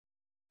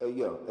Hey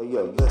yo,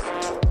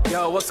 listen.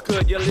 Yo, what's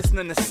good? You're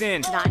listening to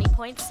Sin.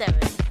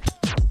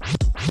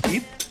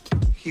 90.7.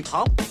 Hip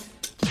hop?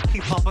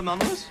 Hip hop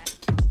Anonymous?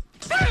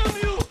 Damn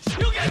you!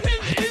 You get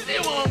him easy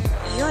one!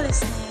 You're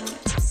listening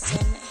to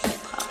Sin Hip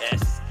Hop.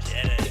 Yes,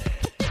 get it.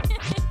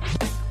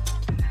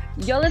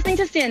 You're listening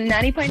to Sin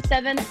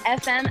 90.7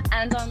 FM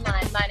and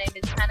online. My name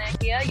is Hannah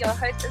here, your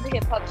host of the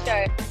Hip Hop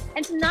Show.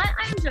 And tonight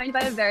I am joined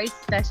by a very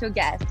special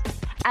guest.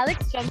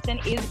 Alex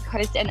Johnson is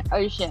Coast and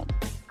Ocean.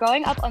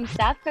 Growing up on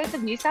south coast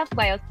of New South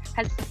Wales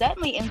has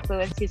certainly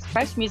influenced his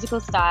fresh musical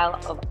style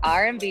of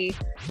R&B,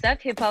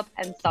 surf hip hop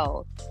and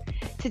soul.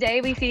 Today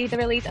we see the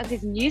release of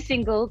his new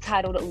single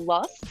titled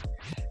Lost.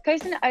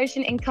 Coast and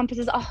Ocean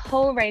encompasses a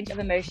whole range of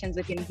emotions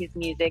within his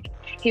music.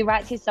 He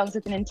writes his songs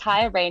with an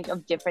entire range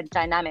of different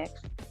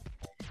dynamics.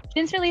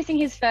 Since releasing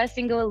his first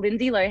single,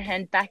 Lindsay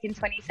Lohan, back in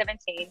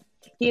 2017,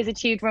 he has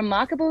achieved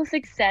remarkable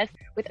success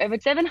with over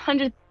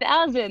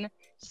 700,000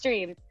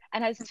 streams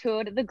and has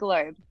toured the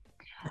globe.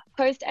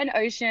 Coast and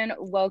Ocean,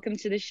 welcome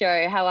to the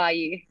show. How are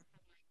you?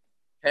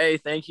 Hey,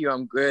 thank you.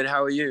 I'm good.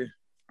 How are you?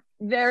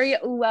 Very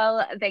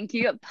well, thank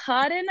you.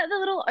 Pardon the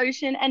little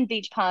ocean and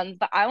beach puns,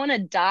 but I want to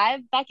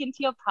dive back into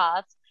your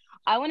past.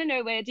 I want to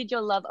know, where did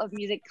your love of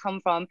music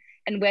come from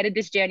and where did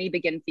this journey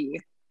begin for you?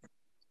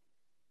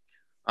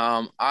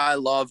 I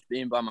loved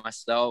being by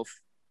myself,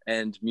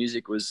 and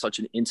music was such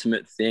an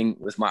intimate thing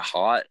with my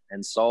heart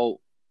and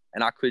soul,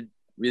 and I could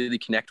really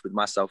connect with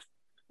myself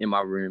in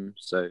my room.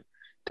 So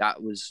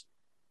that was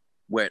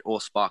where it all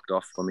sparked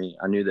off for me.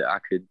 I knew that I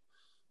could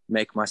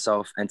make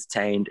myself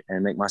entertained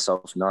and make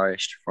myself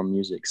nourished from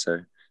music. So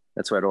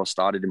that's where it all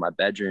started, in my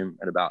bedroom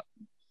at about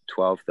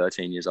 12,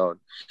 13 years old.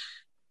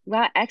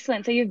 Wow,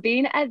 excellent. So you've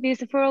been at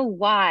this for a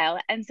while.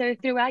 And so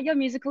throughout your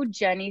musical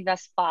journey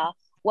thus far,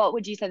 what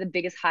would you say the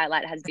biggest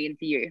highlight has been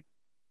for you?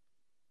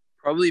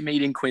 Probably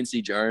meeting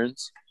Quincy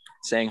Jones,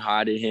 saying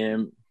hi to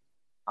him,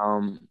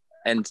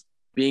 and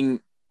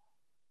being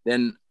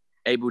then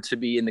able to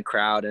be in the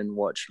crowd and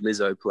watch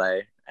Lizzo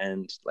play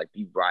and like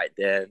be right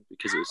there,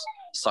 because it was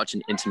such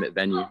an intimate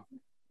venue.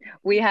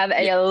 We have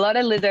a lot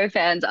of Lizzo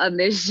fans on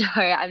this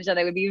show. I'm sure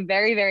they would be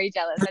very, very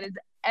jealous. That is an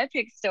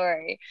epic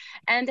story.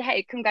 And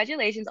hey,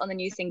 congratulations on the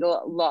new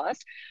single,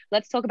 Lost.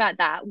 Let's talk about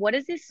that. What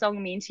does this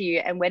song mean to you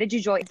and where did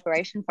you draw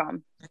inspiration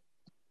from?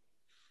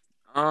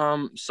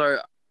 So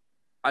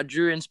I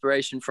drew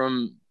inspiration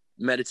from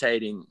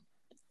meditating,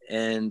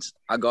 and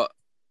I got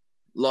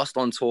lost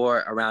on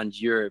tour around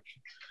Europe.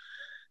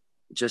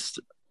 Just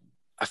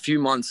a few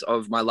months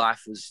of my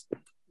life was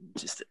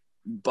just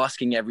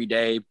busking every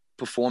day,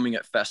 performing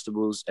at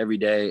festivals every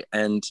day.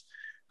 And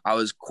I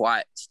was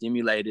quite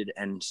stimulated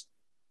and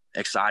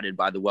excited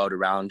by the world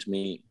around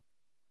me.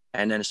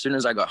 And then as soon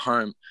as I got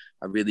home,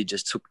 I really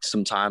just took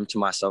some time to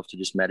myself to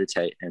just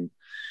meditate. And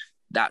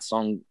that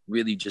song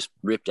really just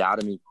ripped out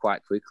of me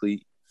quite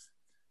quickly.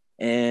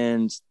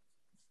 And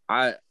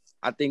I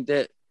think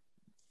that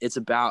it's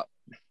about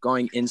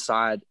going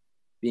inside,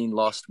 being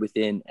lost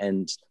within,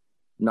 and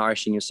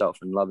nourishing yourself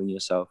and loving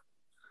yourself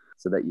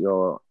so that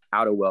your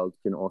outer world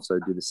can also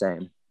do the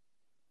same.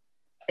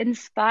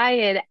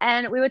 Inspired.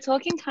 And we were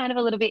talking kind of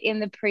a little bit in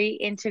the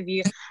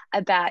pre-interview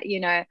about,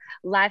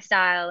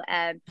 lifestyle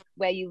and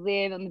where you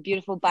live on the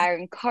beautiful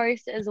Byron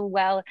Coast as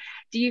well.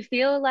 Do you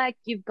feel like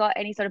you've got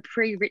any sort of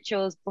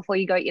pre-rituals before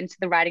you go into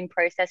the writing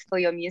process for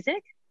your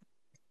music?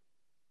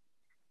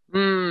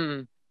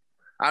 I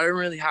don't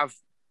really have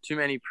too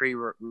many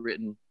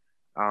pre-written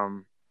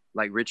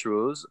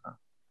rituals.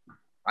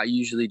 I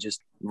usually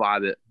just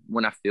vibe it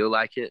when I feel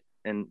like it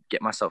and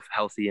get myself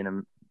healthy in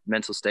a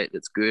mental state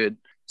that's good,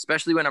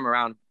 especially when I'm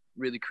around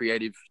really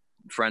creative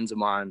friends of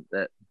mine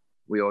that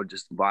we all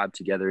just vibe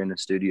together in a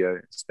studio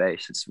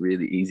space. It's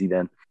really easy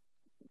then.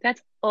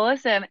 That's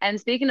awesome. And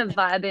speaking of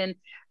vibing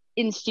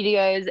in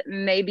studios,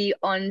 maybe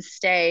on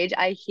stage,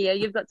 I hear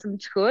you've got some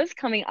tours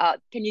coming up.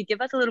 Can you give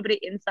us a little bit of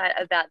insight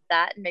about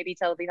that and maybe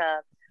tell the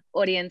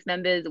audience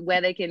members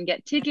where they can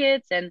get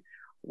tickets and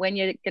when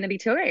you're going to be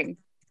touring?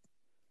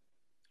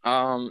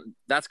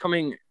 That's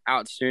coming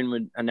out soon.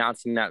 We're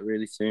announcing that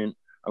really soon.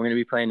 I'm going to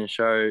be playing a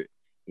show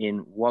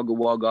in Wagga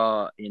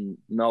Wagga, in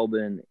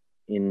Melbourne,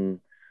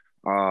 in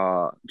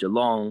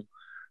Geelong.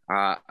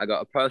 I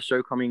got a Perth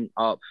show coming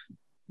up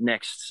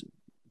next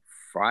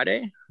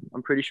Friday,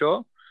 I'm pretty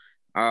sure.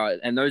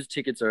 And those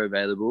tickets are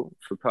available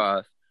for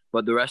Perth,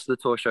 but the rest of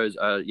the tour shows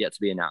are yet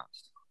to be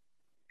announced.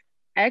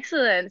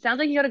 Excellent. Sounds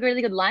like you got a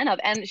really good lineup.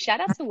 And shout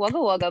out to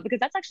Wagga Wagga, because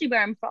that's actually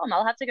where I'm from.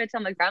 I'll have to go tell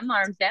my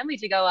grandma and family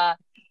to go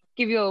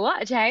give you a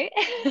watch, hey?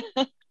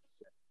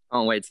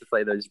 Can't wait to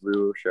play those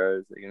rural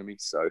shows. They're going to be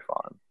so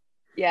fun.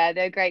 Yeah,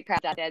 they're great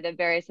crowds out there. They're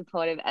very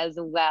supportive as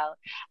well.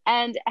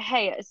 And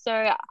hey,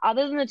 so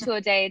other than the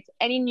tour dates,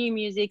 any new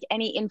music,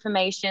 any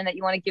information that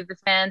you want to give the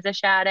fans a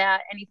shout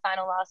out? Any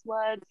final last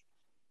words?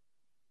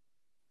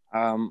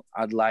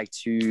 I'd like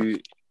to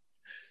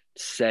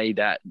say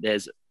that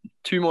there's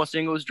 2 more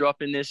singles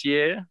dropping this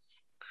year,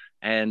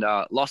 and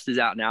Lost is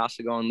out now,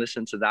 so go and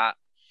listen to that.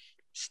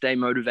 Stay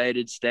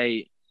motivated,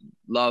 stay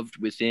loved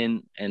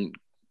within, and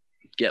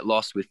get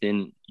lost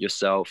within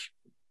yourself.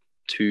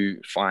 to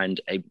find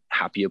a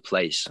happier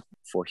place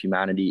for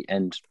humanity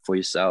and for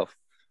yourself.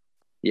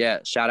 Yeah,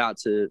 shout out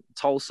to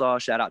Tulsa,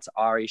 shout out to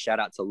Ari, shout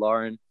out to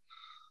Lauren.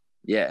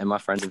 Yeah, and my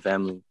friends and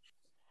family.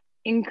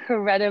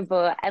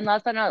 Incredible. And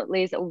last but not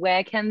least,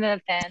 where can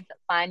the fans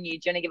find you?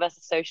 Do you want to give us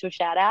a social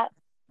shout out?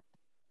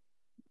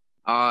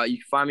 You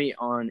can find me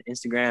on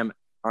Instagram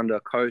under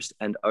Coast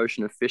and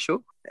Ocean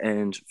Official,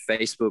 and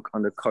Facebook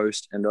under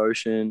Coast and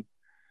Ocean,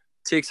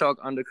 TikTok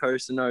under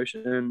Coast and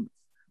Ocean,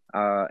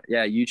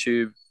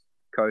 YouTube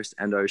Coast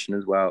and Ocean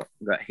as well.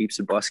 We've got heaps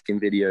of busking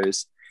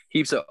videos,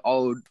 heaps of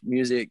old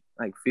music,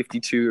 like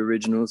 52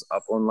 originals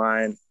up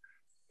online,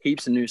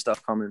 heaps of new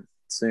stuff coming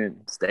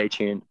soon. Stay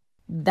tuned.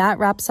 That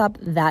wraps up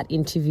that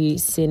interview,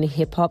 SYN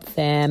Hip Hop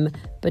fam.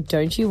 But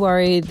don't you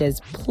worry, there's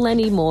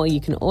plenty more.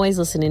 You can always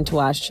listen into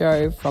our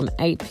show from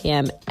 8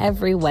 p.m.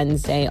 every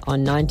Wednesday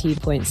on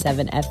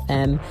 90.7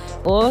 FM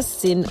or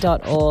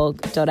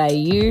syn.org.au.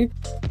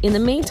 In the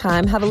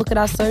meantime, have a look at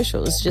our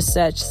socials. Just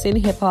search SYN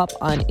Hip Hop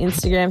on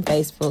Instagram,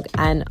 Facebook,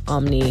 and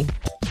Omni.